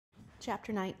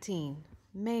Chapter 19.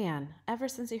 Man, ever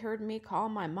since he heard me call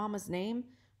my mama's name,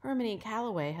 Hermione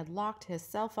Calloway had locked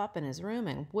himself up in his room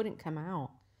and wouldn't come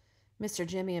out. Mr.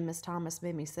 Jimmy and Miss Thomas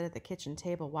made me sit at the kitchen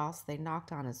table whilst they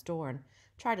knocked on his door and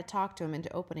tried to talk to him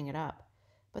into opening it up.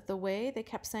 But the way they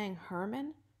kept saying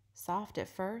Herman, soft at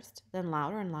first, then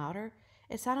louder and louder,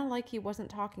 it sounded like he wasn't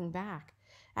talking back.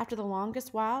 After the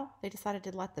longest while, they decided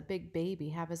to let the big baby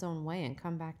have his own way and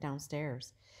come back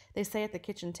downstairs. They sat at the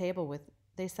kitchen table with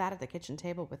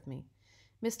me.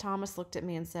 Miss Thomas looked at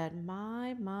me and said,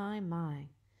 "My, my, my."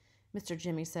 Mr.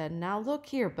 Jimmy said, "Now look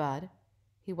here, Bud."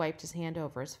 He wiped his hand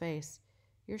over his face.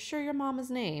 "You're sure your mama's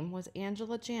name was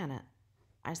Angela Janet?"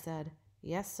 I said,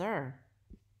 "Yes, sir."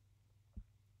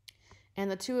 "And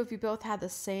the two of you both had the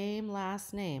same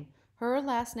last name. Her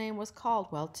last name was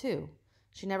Caldwell, too.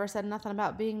 She never said nothing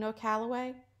about being no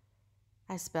Calloway?"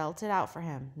 I spelt it out for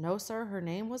him. "No, sir, her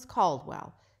name was Caldwell.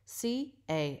 Caldwell."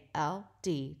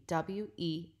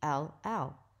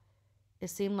 It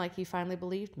seemed like he finally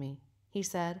believed me. He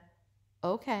said,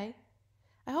 "Okay.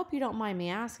 I hope you don't mind me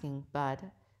asking,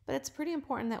 Bud, but it's pretty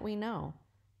important that we know.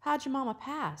 How'd your mama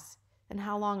pass? And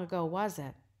how long ago was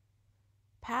it?"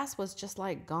 Pass was just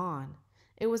like gone.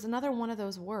 It was another one of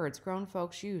those words grown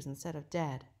folks use instead of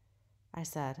dead. I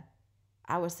said,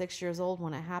 "I was 6 years old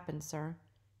when it happened, sir.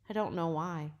 I don't know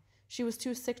why. She was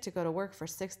too sick to go to work for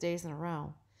 6 days in a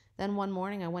row. Then one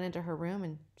morning I went into her room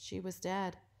and she was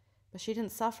dead. But she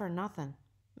didn't suffer nothing.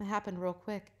 It happened real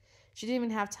quick. She didn't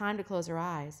even have time to close her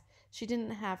eyes. She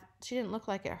didn't look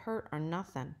like it hurt or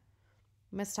nothing."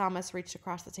 Miss Thomas reached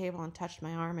across the table and touched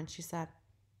my arm, and she said,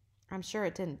 "I'm sure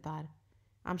it didn't, Bud.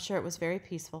 I'm sure it was very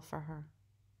peaceful for her."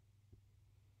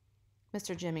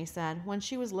 Mr. Jimmy said, "When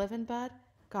she was living, Bud,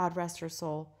 God rest her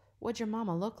soul, what'd your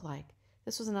mama look like?"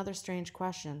 This was another strange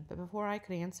question, but before I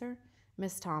could answer,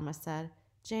 Miss Thomas said,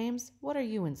 "James, what are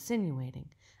you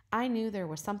insinuating? I knew there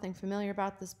was something familiar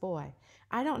about this boy.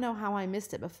 I don't know how I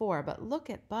missed it before, but look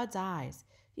at Bud's eyes.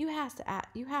 You have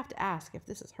to ask if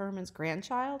this is Herman's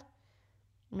grandchild."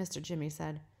 Mr. Jimmy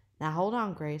said, "Now hold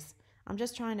on, Grace. I'm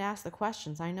just trying to ask the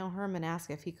questions I know Herman asked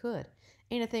if he could.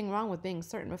 Ain't a thing wrong with being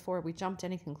certain before we jump to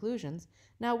any conclusions.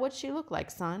 Now, what'd she look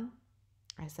like, son?"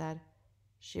 I said,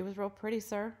 "She was real pretty,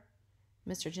 sir."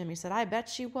 Mr. Jimmy said, "I bet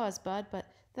she was, Bud, but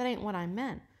that ain't what I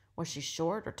meant. Was she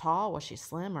short or tall? Was she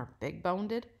slim or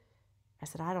big-boned?" I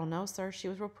said, "I don't know, sir. She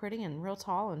was real pretty and real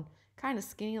tall and kind of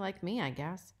skinny like me, I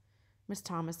guess." Miss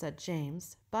Thomas said,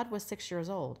 "James, Bud was 6 years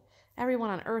old.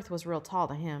 Everyone on earth was real tall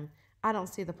to him. I don't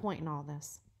see the point in all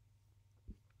this."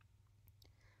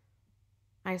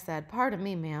 I said, "Pardon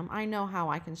me, ma'am. I know how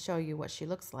I can show you what she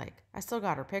looks like. I still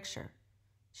got her picture."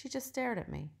 She just stared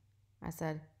at me. I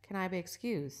said, "Can I be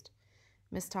excused?"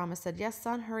 Miss Thomas said, "Yes,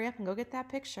 son, hurry up and go get that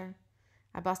picture."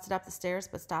 I busted up the stairs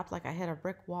but stopped like I hit a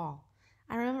brick wall.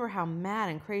 I remember how mad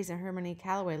and crazy Hermione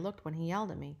Calloway looked when he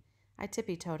yelled at me. I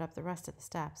tippy-toed up the rest of the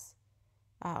steps.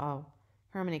 Uh-oh.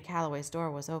 Hermione Calloway's door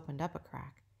was opened up a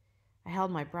crack. I held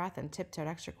my breath and tiptoed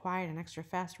extra quiet and extra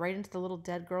fast right into the little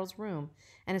dead girl's room,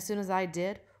 and as soon as I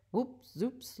did, whoop,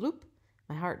 zoop, sloop,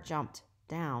 my heart jumped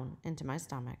down into my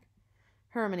stomach.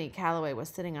 Hermione Calloway was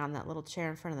sitting on that little chair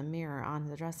in front of the mirror on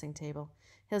the dressing table.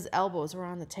 His elbows were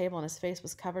on the table and his face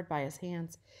was covered by his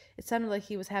hands. It sounded like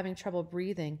he was having trouble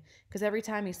breathing, because every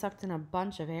time he sucked in a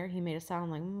bunch of air, he made a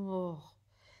sound like, "Oh,"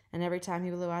 and every time he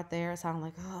blew out the air, it sounded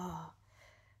like, "Oh."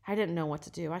 I didn't know what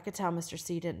to do. I could tell Mr.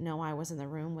 C didn't know I was in the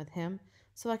room with him,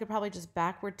 so I could probably just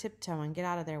backward tiptoe and get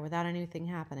out of there without anything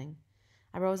happening.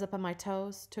 I rose up on my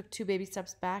toes, took 2 baby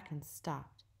steps back, and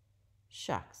stopped.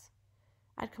 Shucks.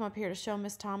 I'd come up here to show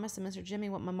Miss Thomas and Mr. Jimmy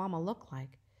what my mama looked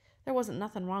like. There wasn't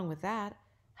nothing wrong with that.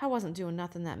 I wasn't doing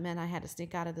nothing that meant I had to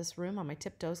sneak out of this room on my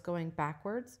tiptoes going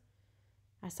backwards.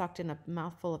 I sucked in a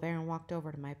mouthful of air and walked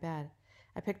over to my bed.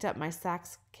 I picked up my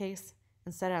sax case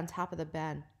and set it on top of the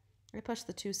bed. I pushed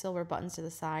the 2 silver buttons to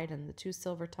the side, and the 2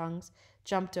 silver tongues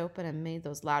jumped open and made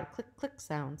those loud click-click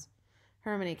sounds.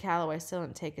 Hermione Calloway still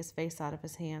didn't take his face out of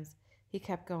his hands. He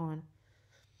kept going.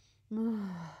 Moo,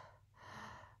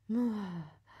 moo,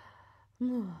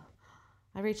 moo.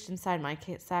 I reached inside my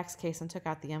sax case and took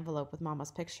out the envelope with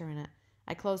Mama's picture in it.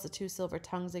 I closed the 2 silver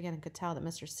tongues again and could tell that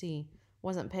Mr. C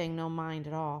wasn't paying no mind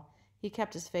at all. He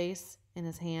kept his face in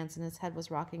his hands, and his head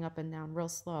was rocking up and down real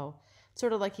slow,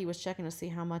 sort of like he was checking to see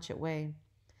how much it weighed.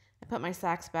 I put my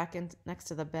sacks back in next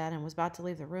to the bed and was about to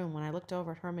leave the room when I looked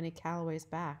over at Hermione Calloway's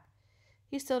back.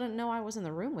 He still didn't know I was in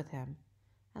the room with him.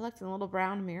 I looked in the little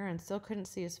brown mirror and still couldn't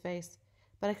see his face,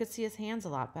 but I could see his hands a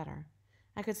lot better.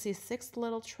 I could see 6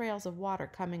 little trails of water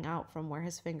coming out from where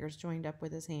his fingers joined up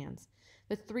with his hands.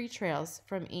 The 3 trails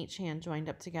from each hand joined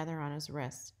up together on his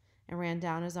wrists and ran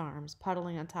down his arms,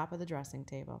 puddling on top of the dressing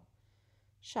table.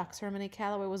 Shucks, Herman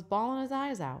Calloway was bawling his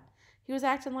eyes out. He was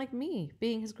acting like me.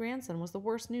 Being his grandson was the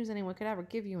worst news anyone could ever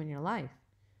give you in your life.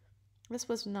 This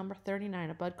was number 39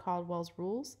 of Bud Caldwell's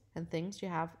Rules and Things You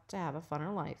Have to Have a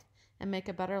Funner Life and Make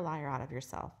a Better Liar Out of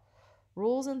Yourself.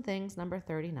 Rules and Things number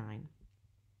 39.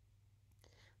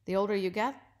 The older you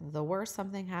get, the worse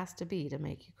something has to be to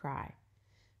make you cry.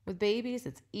 With babies,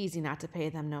 it's easy not to pay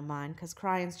them no mind, 'cause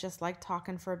crying's just like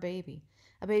talking for a baby.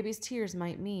 A baby's tears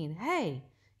might mean, Hey,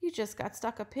 you just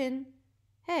stuck a pin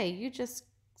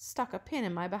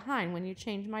in my behind when you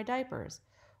changed my diapers.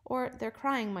 Or their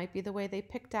crying might be the way they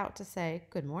picked out to say,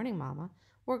 Good morning, Mama.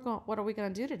 What are we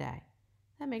going to do today?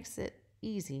 That makes it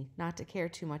easy not to care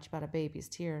too much about a baby's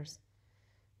tears.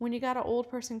 When you got an old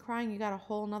person crying, you got a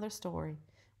whole nother story.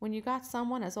 When you got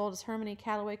someone as old as Herman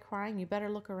Calloway crying, you better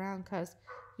look around, 'cause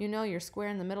you know you're square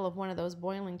in the middle of one of those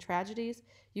boiling tragedies.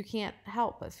 You can't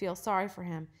help but feel sorry for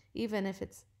him, even if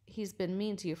he's been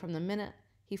mean to you from the minute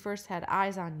he first had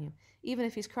eyes on you, even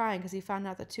if he's crying because he found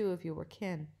out the two of you were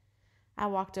kin. I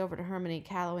walked over to Herman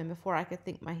Calloway, and before I could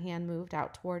think, my hand moved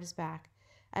out toward his back.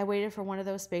 I waited for one of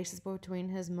those spaces between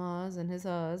his muhs and his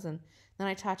uhs, and then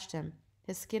I touched him.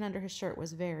 His skin under his shirt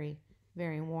was very,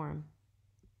 very warm.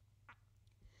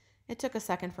 It took a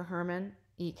second for Herman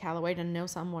E. Calloway to know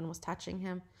someone was touching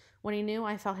him. When he knew,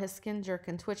 I felt his skin jerk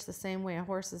and twitch the same way a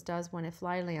horse's does when a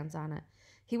fly lands on it.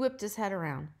 He whipped his head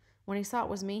around. When he saw it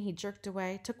was me, he jerked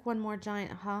away, took one more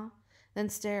giant then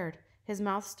stared. His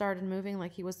mouth started moving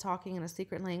like he was talking in a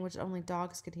secret language only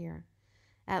dogs could hear.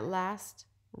 At last,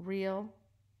 real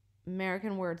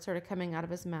American words started coming out of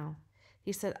his mouth.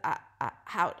 He said,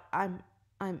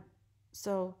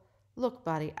 so, look,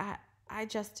 buddy,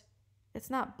 it's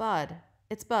not Bud.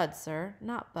 It's Bud, sir,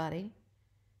 not Buddy.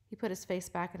 He put his face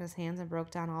back in his hands and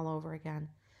broke down all over again.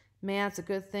 Man, it's a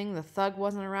good thing the thug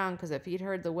wasn't around, 'cause if he'd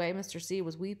heard the way Mr. C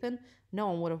was weeping, no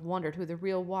one would have wondered who the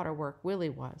real waterwork Willie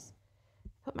was. I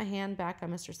put my hand back on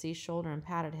Mr. C's shoulder and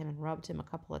patted him and rubbed him a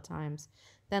couple of times,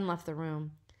 then left the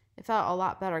room. It felt a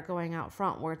lot better going out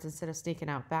frontwards instead of sneaking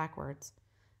out backwards.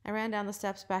 I ran down the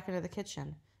steps back into the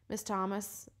kitchen. Miss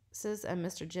Thomas's and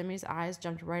Mr. Jimmy's eyes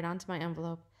jumped right onto my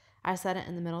envelope. I set it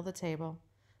in the middle of the table.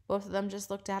 Both of them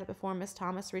just looked at it before Miss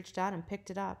Thomas reached out and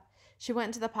picked it up. She went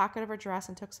into the pocket of her dress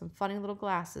and took some funny little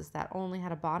glasses that only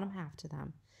had a bottom half to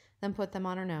them, then put them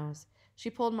on her nose.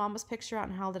 She pulled Mama's picture out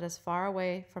and held it as far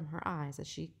away from her eyes as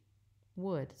she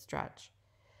would stretch.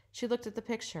 She looked at the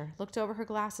picture, looked over her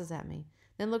glasses at me,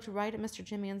 then looked right at Mr.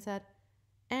 Jimmy and said,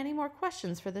 Any more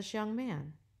questions for this young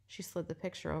man? She slid the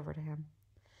picture over to him.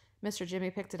 Mr. Jimmy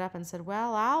picked it up and said,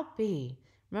 Well, I'll be.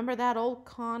 Remember that old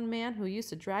con man who used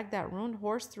to drag that ruined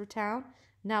horse through town?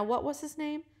 Now, what was his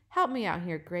name? Help me out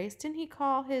here, Grace. Didn't he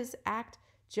call his act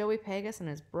Joey Pegas and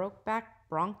his broke-back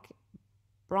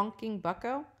bronking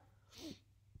bucko?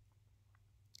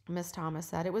 Miss Thomas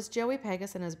said, It was Joey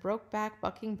Pegas and his broke-back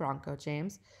bucking bronco,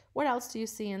 James. What else do you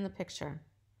see in the picture?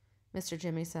 Mr.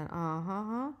 Jimmy said,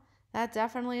 That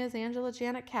definitely is Angela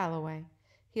Janet Calloway.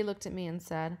 He looked at me and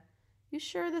said, You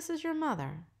sure this is your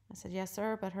mother? I said, Yes,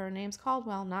 sir, but her name's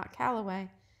Caldwell, not Calloway.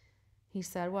 He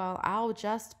said, Well, I'll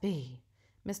just be.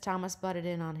 Miss Thomas butted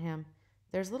in on him.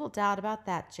 There's little doubt about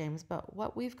that, James, but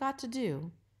what we've got to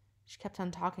do... She kept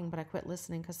on talking, but I quit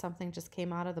listening because something just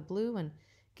came out of the blue and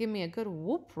gave me a good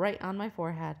whoop right on my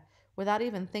forehead. Without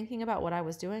even thinking about what I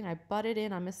was doing, I butted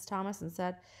in on Miss Thomas and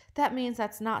said, That means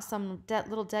that's not some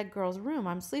little dead girl's room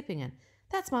I'm sleeping in.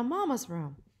 That's my mama's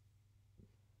room.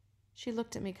 She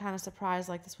looked at me kind of surprised,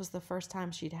 like this was the first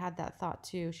time she'd had that thought,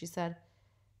 too. She said,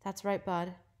 That's right,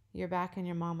 Bud. You're back in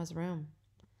your mama's room.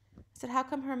 I said, How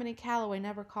come Herman Calloway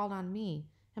never called on me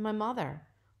and my mother?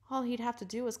 All he'd have to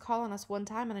do was call on us one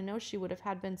time, and I know she would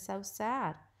have been so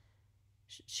sad.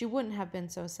 She wouldn't have been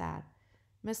so sad.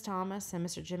 Miss Thomas and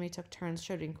Mr. Jimmy took turns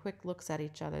shooting quick looks at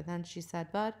each other. Then she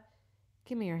said, Bud,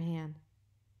 give me your hand.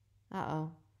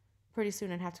 Uh-oh. Pretty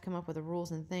soon I'd have to come up with the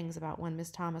rules and things about when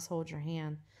Miss Thomas holds your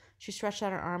hand. She stretched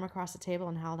out her arm across the table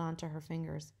and held on to her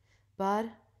fingers.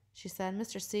 Bud, she said,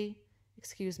 Mr. C,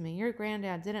 excuse me, your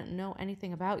granddad didn't know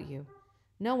anything about you.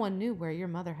 No one knew where your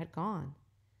mother had gone.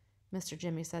 Mr.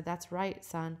 Jimmy said, That's right,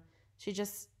 son. She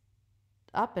just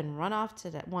up and run off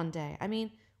one day. I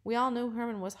mean, we all knew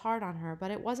Herman was hard on her, but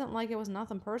it wasn't like it was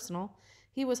nothing personal.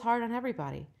 He was hard on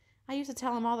everybody. I used to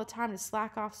tell him all the time to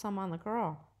slack off some on the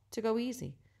girl, to go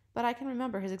easy. But I can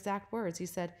remember his exact words. He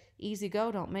said, Easy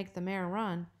go, don't make the mare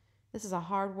run. This is a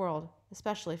hard world,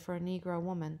 especially for a Negro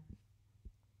woman.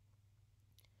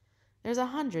 There's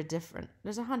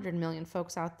 100 million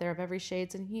folks out there of every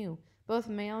shades and hue, both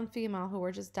male and female, who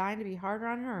are just dying to be harder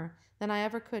on her than I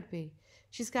ever could be.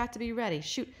 She's got to be ready.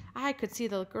 Shoot, I could see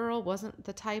the girl wasn't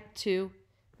the type to...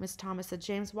 Miss Thomas said,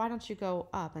 James, why don't you go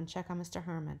up and check on Mr.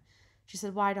 Herman? She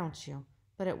said, why don't you?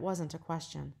 But it wasn't a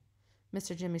question.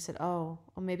 Mr. Jimmy said, oh,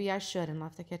 maybe I should, and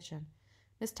left the kitchen.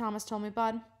 Miss Thomas told me,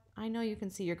 Bud, I know you can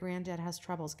see your granddad has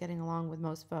troubles getting along with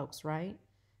most folks, right?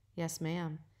 Yes,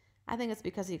 ma'am. I think it's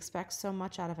because he expects so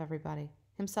much out of everybody,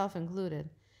 himself included.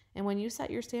 And when you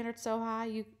set your standards so high,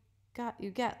 you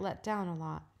get let down a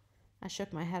lot. I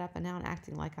shook my head up and down,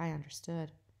 acting like I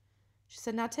understood. She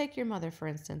said, now take your mother, for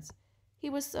instance. He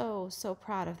was so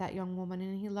proud of that young woman,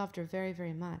 and he loved her very,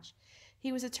 very much.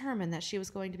 He was determined that she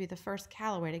was going to be the first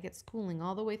Calloway to get schooling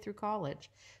all the way through college,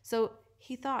 so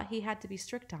he thought he had to be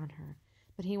strict on her.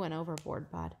 But he went overboard,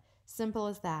 Bud. Simple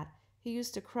as that. He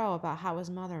used to crow about how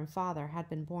his mother and father had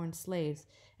been born slaves,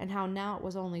 and how now it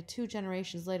was only 2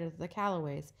 generations later that the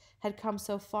Calloways had come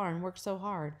so far and worked so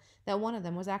hard that one of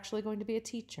them was actually going to be a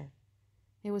teacher.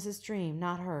 It was his dream,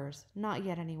 not hers, not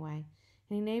yet anyway,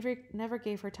 and he never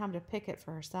gave her time to pick it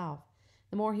for herself.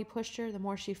 The more he pushed her, the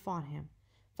more she fought him.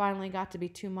 Finally got to be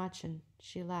too much, and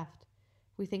she left.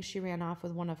 We think she ran off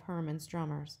with one of Herman's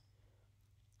drummers.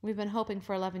 We've been hoping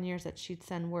for 11 years that she'd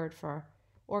send word for her,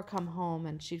 or come home,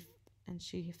 and she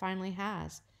finally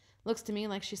has. Looks to me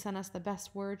like she sent us the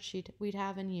best word we'd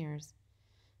have in years.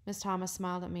 Miss Thomas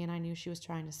smiled at me, and I knew she was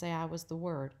trying to say I was the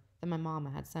word that my mama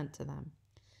had sent to them.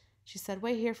 She said,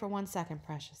 wait here for 1 second,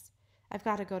 precious. I've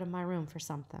got to go to my room for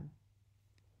something.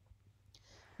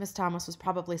 Miss Thomas was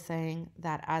probably saying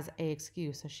that as an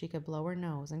excuse so she could blow her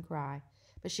nose and cry,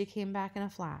 but she came back in a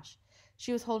flash.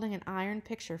 She was holding an iron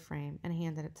picture frame and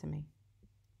handed it to me.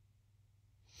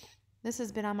 This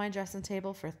has been on my dressing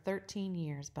table for 13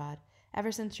 years, Bud,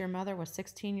 ever since your mother was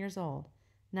 16 years old.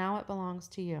 Now it belongs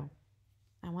to you.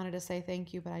 I wanted to say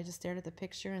thank you, but I just stared at the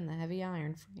picture in the heavy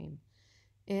iron frame.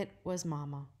 It was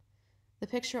Mama. The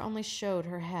picture only showed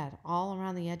her head. All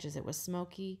around the edges it was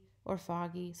smoky or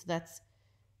foggy,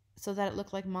 so that it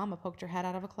looked like Mama poked her head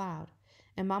out of a cloud.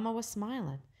 And Mama was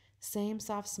smiling, the same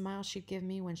soft smile she'd give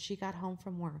me when she got home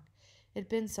from work. It'd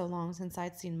been so long since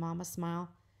I'd seen Mama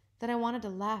smile that I wanted to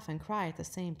laugh and cry at the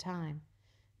same time.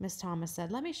 Miss Thomas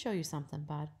said, let me show you something,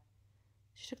 Bud.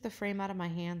 She took the frame out of my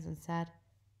hands and said,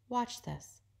 watch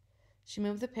this. She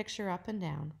moved the picture up and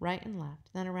down, right and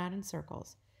left, then around in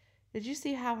circles. Did you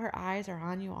see how her eyes are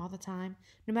on you all the time?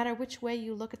 No matter which way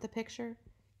you look at the picture,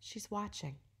 she's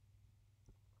watching.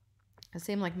 It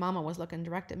seemed like Mama was looking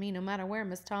direct at me no matter where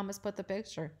Miss Thomas put the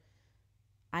picture.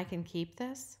 I can keep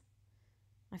this?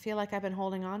 I feel like I've been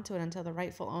holding on to it until the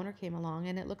rightful owner came along,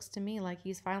 and it looks to me like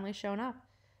he's finally shown up.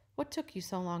 What took you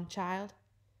so long, child?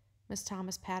 Miss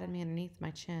Thomas patted me underneath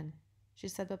my chin. She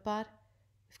said, but Bud,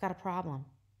 we've got a problem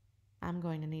I'm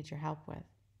going to need your help with.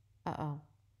 Uh-oh.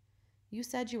 You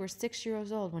said you were 6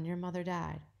 years old when your mother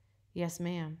died. Yes,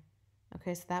 ma'am.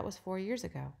 Okay, so that was 4 years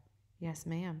ago. Yes,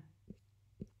 ma'am.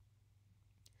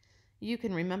 You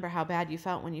can remember how bad you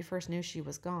felt when you first knew she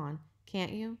was gone,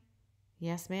 can't you?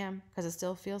 Yes, ma'am, because it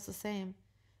still feels the same.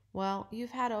 Well,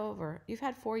 you've had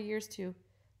 4 years to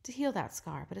heal that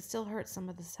scar, but it still hurts some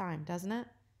of the time, doesn't it?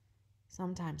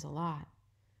 Sometimes a lot.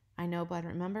 I know, but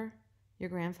remember, your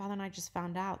grandfather and I just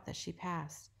found out that she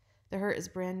passed. The hurt is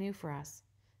brand new for us.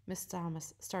 Miss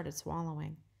Thomas started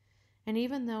swallowing. And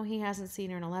even though he hasn't seen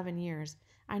her in 11 years,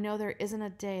 I know there isn't a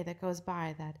day that goes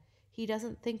by that he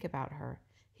doesn't think about her.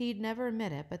 He'd never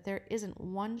admit it, but there isn't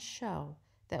one show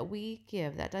that we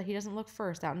give that he doesn't look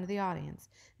first out into the audience,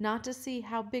 not to see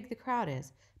how big the crowd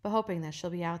is, but hoping that she'll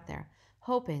be out there,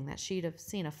 hoping that she'd have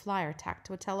seen a flyer tacked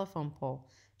to a telephone pole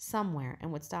somewhere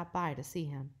and would stop by to see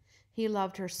him. He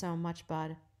loved her so much,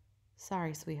 Bud.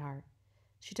 Sorry, sweetheart.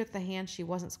 She took the hand she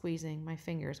wasn't squeezing my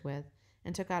fingers with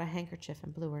and took out a handkerchief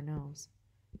and blew her nose.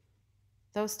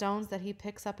 Those stones that he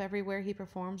picks up everywhere he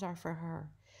performs are for her.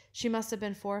 She must have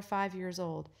been 4 or 5 years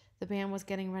old. The band was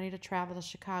getting ready to travel to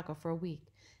Chicago for a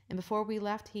week, and before we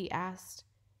left, he asked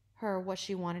her what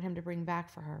she wanted him to bring back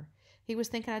for her. He was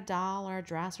thinking a doll or a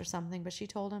dress or something, but she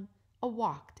told him, a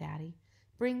walk, Daddy.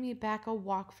 Bring me back a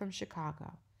walk from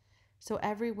Chicago. So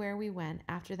everywhere we went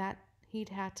after that, he'd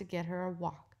had to get her a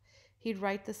walk. He'd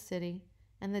write the city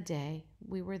and the day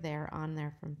we were there on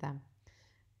there from them.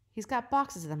 He's got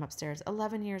boxes of them upstairs,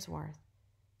 11 years worth.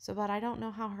 So, but I don't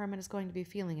know how Herman is going to be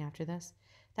feeling after this.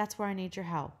 That's where I need your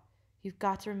help. You've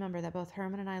got to remember that both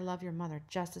Herman and I love your mother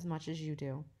just as much as you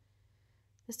do.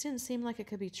 This didn't seem like it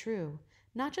could be true,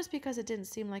 not just because it didn't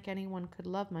seem like anyone could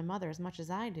love my mother as much as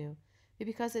I do, but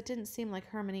because it didn't seem like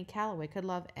Herman E. Calloway could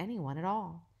love anyone at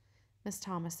all. Miss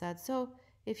Thomas said, so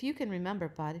if you can remember,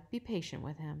 Bud, be patient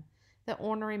with him. The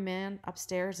ornery man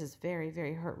upstairs is very,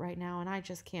 very hurt right now, and I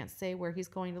just can't say where he's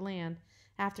going to land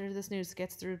After this news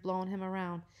gets through blowing him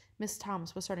around, Miss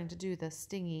Thomas was starting to do the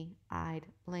stingy-eyed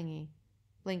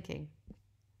blinking.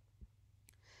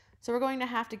 So we're going to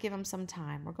have to give him some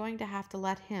time. We're going to have to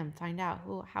let him find out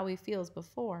how he feels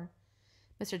before.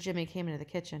 Mr. Jimmy came into the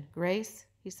kitchen. Grace,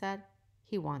 he said,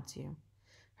 he wants you.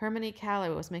 Hermione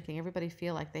Calloway was making everybody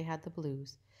feel like they had the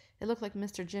blues. It looked like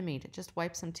Mr. Jimmy to just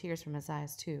wipe some tears from his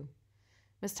eyes, too.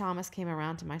 Miss Thomas came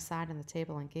around to my side on the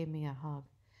table and gave me a hug.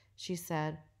 She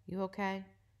said, You okay?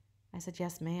 I said,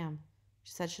 Yes, ma'am.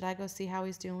 She said, Should I go see how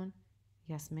he's doing?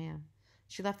 Yes, ma'am.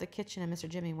 She left the kitchen and Mr.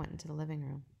 Jimmy went into the living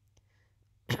room.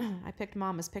 I picked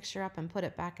Mama's picture up and put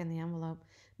it back in the envelope.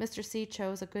 Mr. C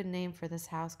chose a good name for this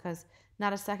house because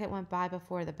not a second went by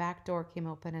before the back door came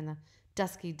open and the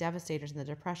dusky devastators in the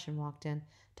Depression walked in,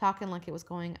 talking like it was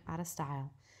going out of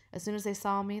style. As soon as they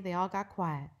saw me, they all got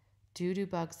quiet. Doo-Doo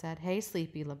Bug said, Hey,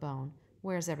 Sleepy LeBone,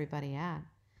 where's everybody at?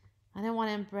 I didn't want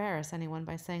to embarrass anyone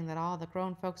by saying that all the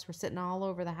grown folks were sitting all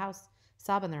over the house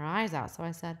sobbing their eyes out, so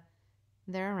I said,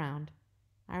 They're around.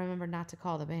 I remembered not to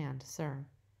call the band, sir.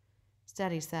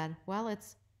 Steady said, Well,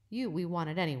 it's you we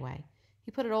wanted anyway.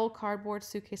 He put an old cardboard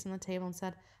suitcase on the table and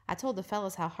said, I told the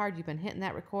fellas how hard you've been hitting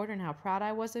that recorder and how proud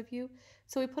I was of you,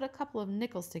 so we put a couple of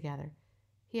nickels together.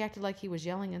 He acted like he was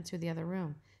yelling into the other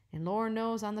room, and Lord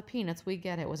knows on the peanuts we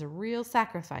get it was a real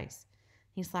sacrifice.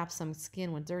 He slapped some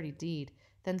skin with Dirty Deed,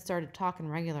 then started talking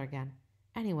regular again.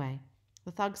 Anyway,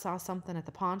 the thug saw something at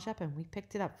the pawn shop and we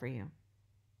picked it up for you.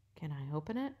 Can I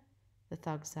open it? The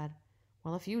thug said.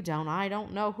 Well, if you don't, I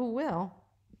don't know who will.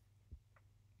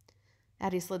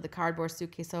 Eddie slid the cardboard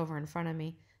suitcase over in front of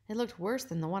me. It looked worse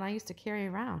than the one I used to carry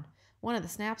around. One of the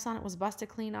snaps on it was busted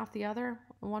clean off the other,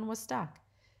 and one was stuck.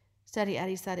 Steady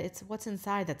Eddie said, It's what's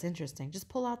inside that's interesting. Just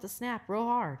pull out the snap real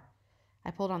hard.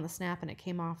 I pulled on the snap and it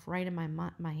came off right in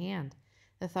my hand.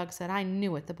 The thug said, I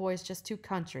knew it. The boy's just too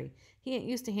country. He ain't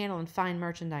used to handling fine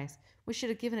merchandise. We should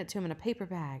have given it to him in a paper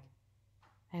bag.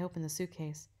 I opened the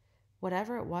suitcase.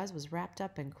 Whatever it was wrapped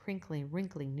up in crinkly,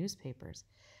 wrinkly newspapers.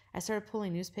 I started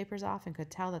pulling newspapers off and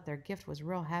could tell that their gift was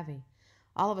real heavy.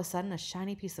 All of a sudden, a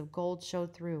shiny piece of gold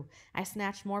showed through. I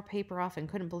snatched more paper off and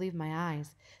couldn't believe my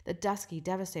eyes. The dusky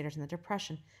devastators in the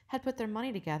Depression had put their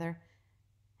money together,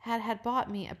 had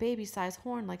bought me a baby-sized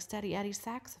horn like Steady Eddie's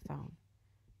saxophone.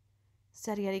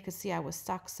 Steady Eddie could see I was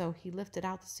stuck, so he lifted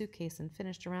out the suitcase and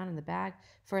finished around in the bag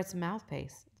for its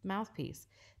mouthpiece,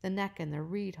 the neck and the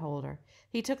reed holder.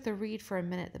 He took the reed for a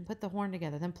minute, then put the horn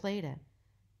together, then played it.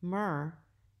 My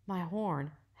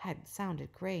horn, had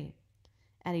sounded great.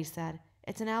 Eddie said,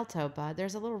 It's an alto, Bud.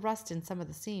 There's a little rust in some of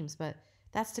the seams, but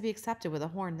that's to be accepted with a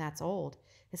horn that's old.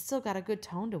 It's still got a good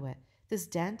tone to it. This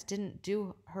dent didn't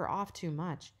do her off too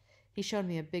much. He showed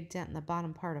me a big dent in the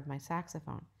bottom part of my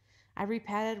saxophone. I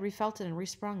repatted, refelted, and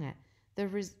resprung it.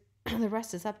 The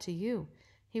rest is up to you.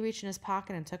 He reached in his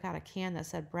pocket and took out a can that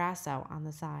said Brasso on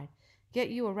the side. Get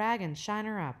you a rag and shine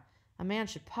her up. A man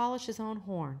should polish his own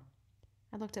horn.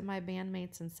 I looked at my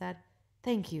bandmates and said,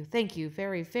 Thank you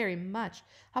very, very much.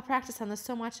 I'll practice on this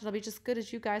so much it'll be just good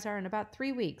as you guys are in about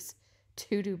 3 weeks.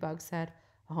 Doo-Doo Bug said,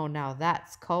 Oh, now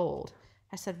that's cold.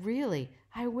 I said, Really?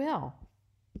 I will.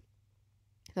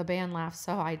 The band laughed,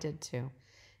 so I did too.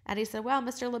 Eddie said, Well,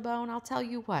 Mr. LeBone, I'll tell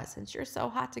you what. Since you're so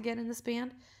hot to get in this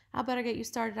band, I'll better get you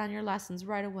started on your lessons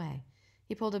right away.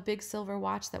 He pulled a big silver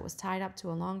watch that was tied up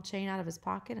to a long chain out of his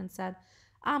pocket and said,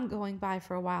 I'm going by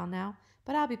for a while now,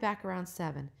 but I'll be back around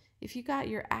 7. If you got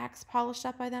your axe polished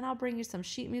up by then, I'll bring you some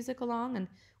sheet music along and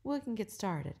we can get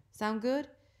started. Sound good?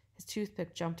 His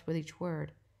toothpick jumped with each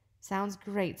word. Sounds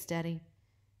great, Steady.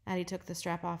 Eddie took the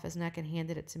strap off his neck and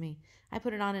handed it to me. I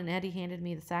put it on and Eddie handed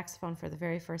me the saxophone for the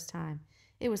very first time.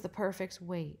 It was the perfect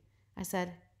weight. I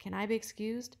said, Can I be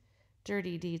excused?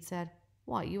 Dirty Deed said,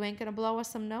 What, you ain't gonna blow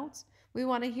us some notes? We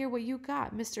want to hear what you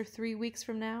got, Mr. 3 weeks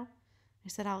from now. I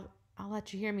said, I'll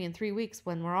let you hear me in 3 weeks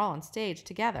when we're all on stage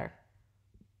together.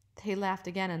 They laughed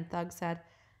again and Thug said,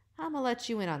 I'm gonna let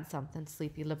you in on something,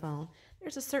 Sleepy LeBone.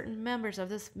 There's a certain members of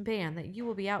this band that you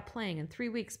will be out playing in 3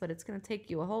 weeks, but it's gonna take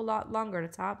you a whole lot longer to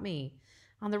top me.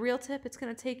 On the real tip, it's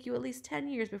gonna take you at least 10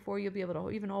 years before you'll be able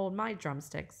to even hold my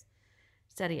drumsticks.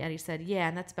 Steady Eddie said, Yeah,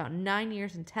 and that's about 9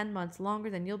 years and 10 months longer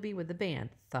than you'll be with the band,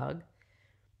 Thug.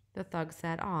 The Thug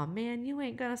said, Aw, man, you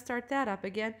ain't gonna start that up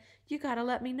again. You gotta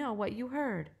let me know what you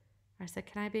heard. I said,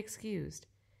 Can I be excused?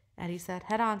 Eddie said,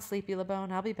 Head on, Sleepy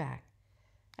LeBone. I'll be back.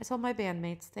 I told my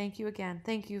bandmates, Thank you again.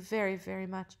 Thank you very, very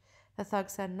much. The Thug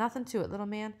said, Nothing to it, little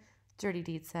man. Dirty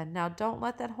Deed said, Now don't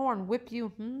let that horn whip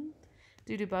you,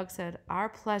 Doo-Doo Bug said, Our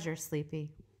pleasure,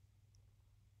 Sleepy.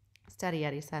 Steady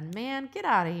Eddie said, Man, get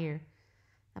out of here.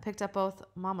 I picked up both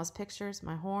Mama's pictures,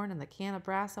 my horn, and the can of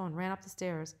Brasso and ran up the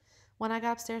stairs. When I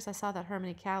got upstairs, I saw that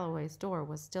Hermione Calloway's door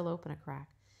was still open a crack.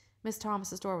 Miss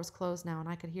Thomas's door was closed now, and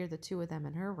I could hear the two of them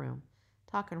in her room,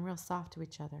 talking real soft to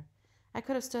each other. I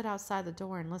could have stood outside the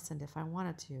door and listened if I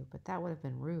wanted to, but that would have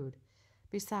been rude.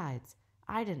 Besides,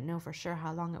 I didn't know for sure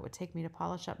how long it would take me to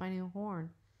polish up my new horn.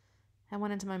 I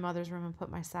went into my mother's room and put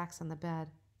my sacks on the bed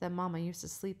that Mama used to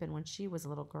sleep in when she was a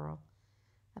little girl.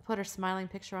 I put her smiling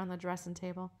picture on the dressing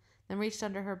table, then reached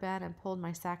under her bed and pulled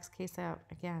my sacks case out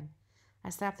again. I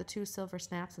snapped the 2 silver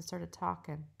snaps and started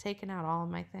talking, taking out all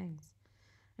of my things.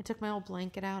 I took my old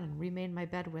blanket out and remade my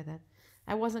bed with it.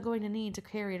 I wasn't going to need to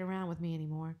carry it around with me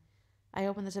anymore. I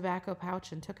opened the tobacco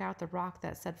pouch and took out the rock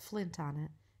that said Flint on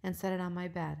it and set it on my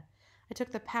bed. I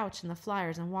took the pouch and the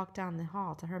flyers and walked down the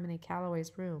hall to Hermione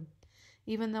Calloway's room.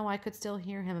 Even though I could still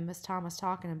hear him and Miss Thomas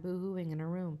talking and boo-hooing in her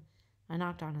room, I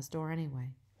knocked on his door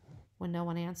anyway. When no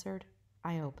one answered,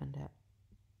 I opened it.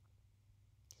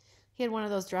 He had one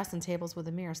of those dressing tables with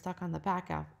a mirror stuck on the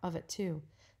back of it, too,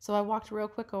 so I walked real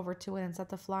quick over to it and set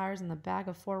the flyers and the bag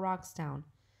of 4 rocks down.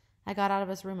 I got out of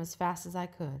his room as fast as I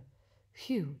could.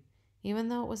 Phew! Even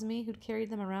though it was me who'd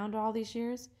carried them around all these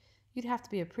years, you'd have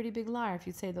to be a pretty big liar if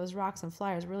you'd say those rocks and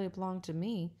flyers really belonged to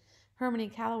me. Hermione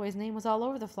Calloway's name was all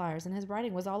over the flyers, and his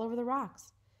writing was all over the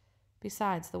rocks.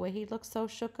 Besides, the way he looked so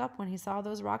shook up when he saw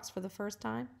those rocks for the first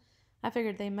time, I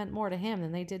figured they meant more to him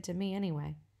than they did to me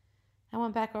anyway. I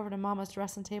went back over to Mama's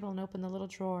dressing table and opened the little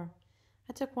drawer.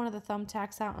 I took one of the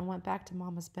thumbtacks out and went back to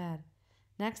Mama's bed.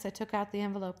 Next, I took out the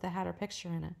envelope that had her picture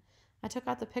in it. I took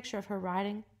out the picture of her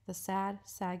riding the sad,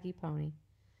 saggy pony.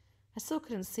 I still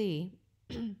couldn't see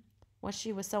what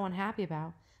she was so unhappy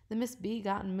about. The Miss B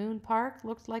got in Moon Park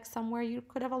looked like somewhere you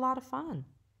could have a lot of fun.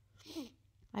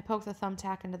 I poked the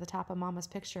thumbtack into the top of Mama's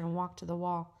picture and walked to the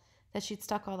wall that she'd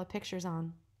stuck all the pictures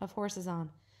of horses on.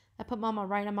 I put Mama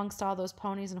right amongst all those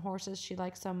ponies and horses she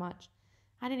liked so much.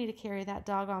 I didn't need to carry that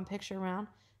doggone picture around.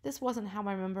 This wasn't how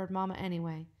I remembered Mama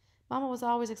anyway. Mama was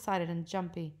always excited and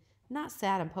jumpy, not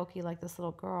sad and pokey like this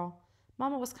little girl.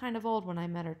 Mama was kind of old when I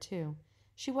met her, too.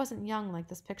 She wasn't young like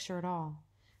this picture at all.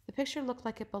 The picture looked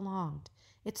like it belonged.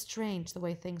 It's strange the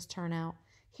way things turn out.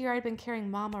 Here I'd been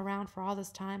carrying Mama around for all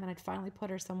this time, and I'd finally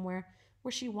put her somewhere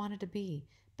where she wanted to be,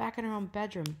 back in her own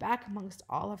bedroom, back amongst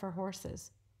all of her horses.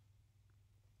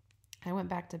 I went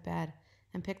back to bed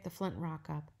and picked the flint rock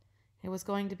up. It was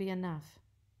going to be enough.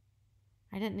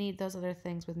 I didn't need those other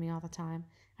things with me all the time.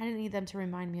 I didn't need them to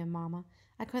remind me of Mama.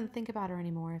 I couldn't think about her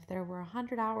anymore. If there were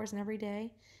 100 hours in every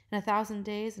day and 1,000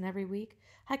 days in every week,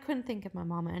 I couldn't think of my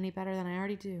Mama any better than I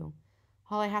already do.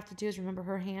 All I have to do is remember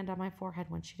her hand on my forehead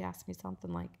when she'd ask me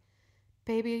something like,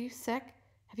 "Baby, are you sick?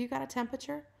 Have you got a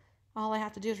temperature?" All I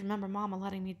have to do is remember Mama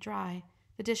letting me dry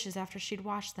the dishes after she'd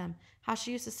washed them, how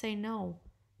she used to say no.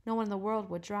 No one in the world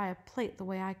would dry a plate the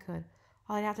way I could.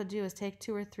 All I'd have to do is take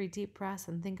 2 or 3 deep breaths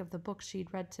and think of the book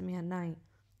she'd read to me at night.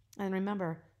 And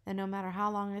remember that no matter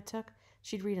how long it took,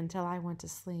 she'd read until I went to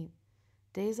sleep.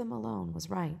 Daisy Malone was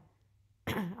right.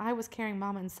 I was carrying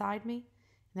Mama inside me,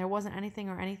 and there wasn't anything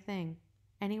or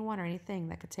anyone or anything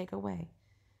that could take away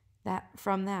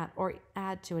from that or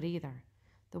add to it either.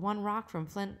 The 1 rock from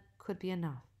Flint could be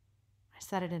enough. I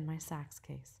set it in my sax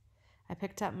case. I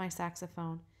picked up my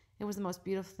saxophone. It was the most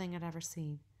beautiful thing I'd ever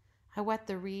seen. I wet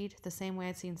the reed the same way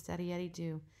I'd seen Steady Eddie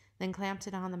do, then clamped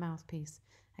it on the mouthpiece.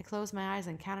 I closed my eyes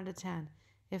and counted to 10.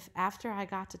 If after I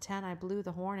got to 10 I blew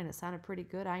the horn and it sounded pretty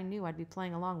good, I knew I'd be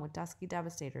playing along with Dusky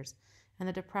Devastators and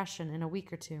the Depression in a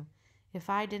week or 2. If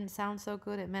I didn't sound so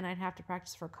good, it meant I'd have to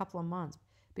practice for a couple of months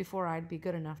before I'd be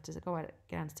good enough to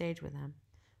get on stage with them.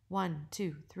 1,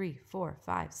 2, 3, 4,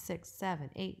 5, 6,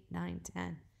 7, 8, 9,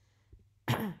 10.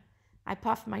 I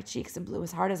puffed my cheeks and blew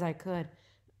as hard as I could.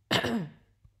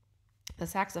 The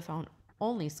saxophone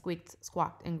only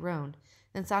squawked, and groaned,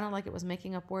 then sounded like it was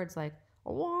making up words like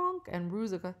wonk and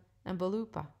ruziga and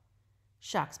balupa.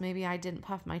 Shucks, maybe I didn't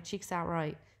puff my cheeks out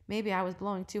right. Maybe I was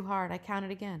blowing too hard. I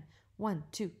counted again. 1,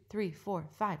 2, 3, 4,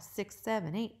 5, 6,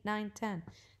 7, 8, 9, 10.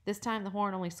 This time the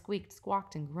horn only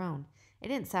squawked, and groaned. It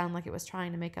didn't sound like it was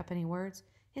trying to make up any words.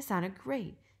 It sounded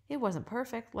great. It wasn't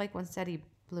perfect, like when Steady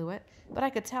blew it, but I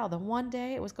could tell that one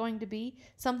day it was going to be.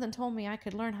 Something told me I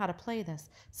could learn how to play this.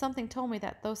 Something told me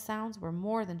that those sounds were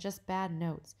more than just bad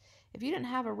notes. If you didn't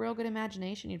have a real good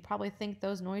imagination, you'd probably think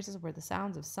those noises were the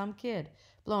sounds of some kid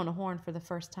blowing a horn for the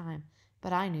first time.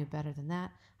 But I knew better than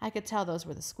that. I could tell those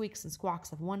were the squeaks and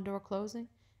squawks of one door closing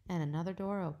and another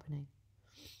door opening.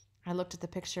 I looked at the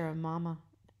picture of Mama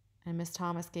and Miss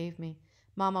Thomas gave me.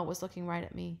 Mama was looking right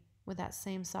at me with that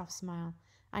same soft smile.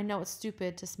 I know it's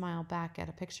stupid to smile back at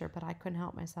a picture, but I couldn't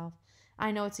help myself.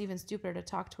 I know it's even stupider to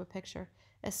talk to a picture,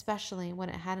 especially when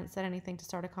it hadn't said anything to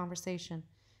start a conversation.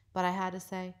 But I had to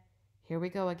say, Here we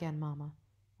go again, Mama.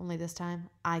 Only this time,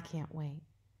 I can't wait.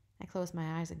 I closed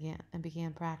my eyes again and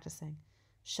began practicing.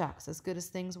 Shucks, as good as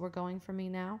things were going for me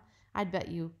now, I'd bet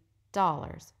you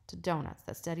dollars to donuts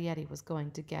that Steady Eddie was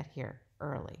going to get here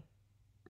early.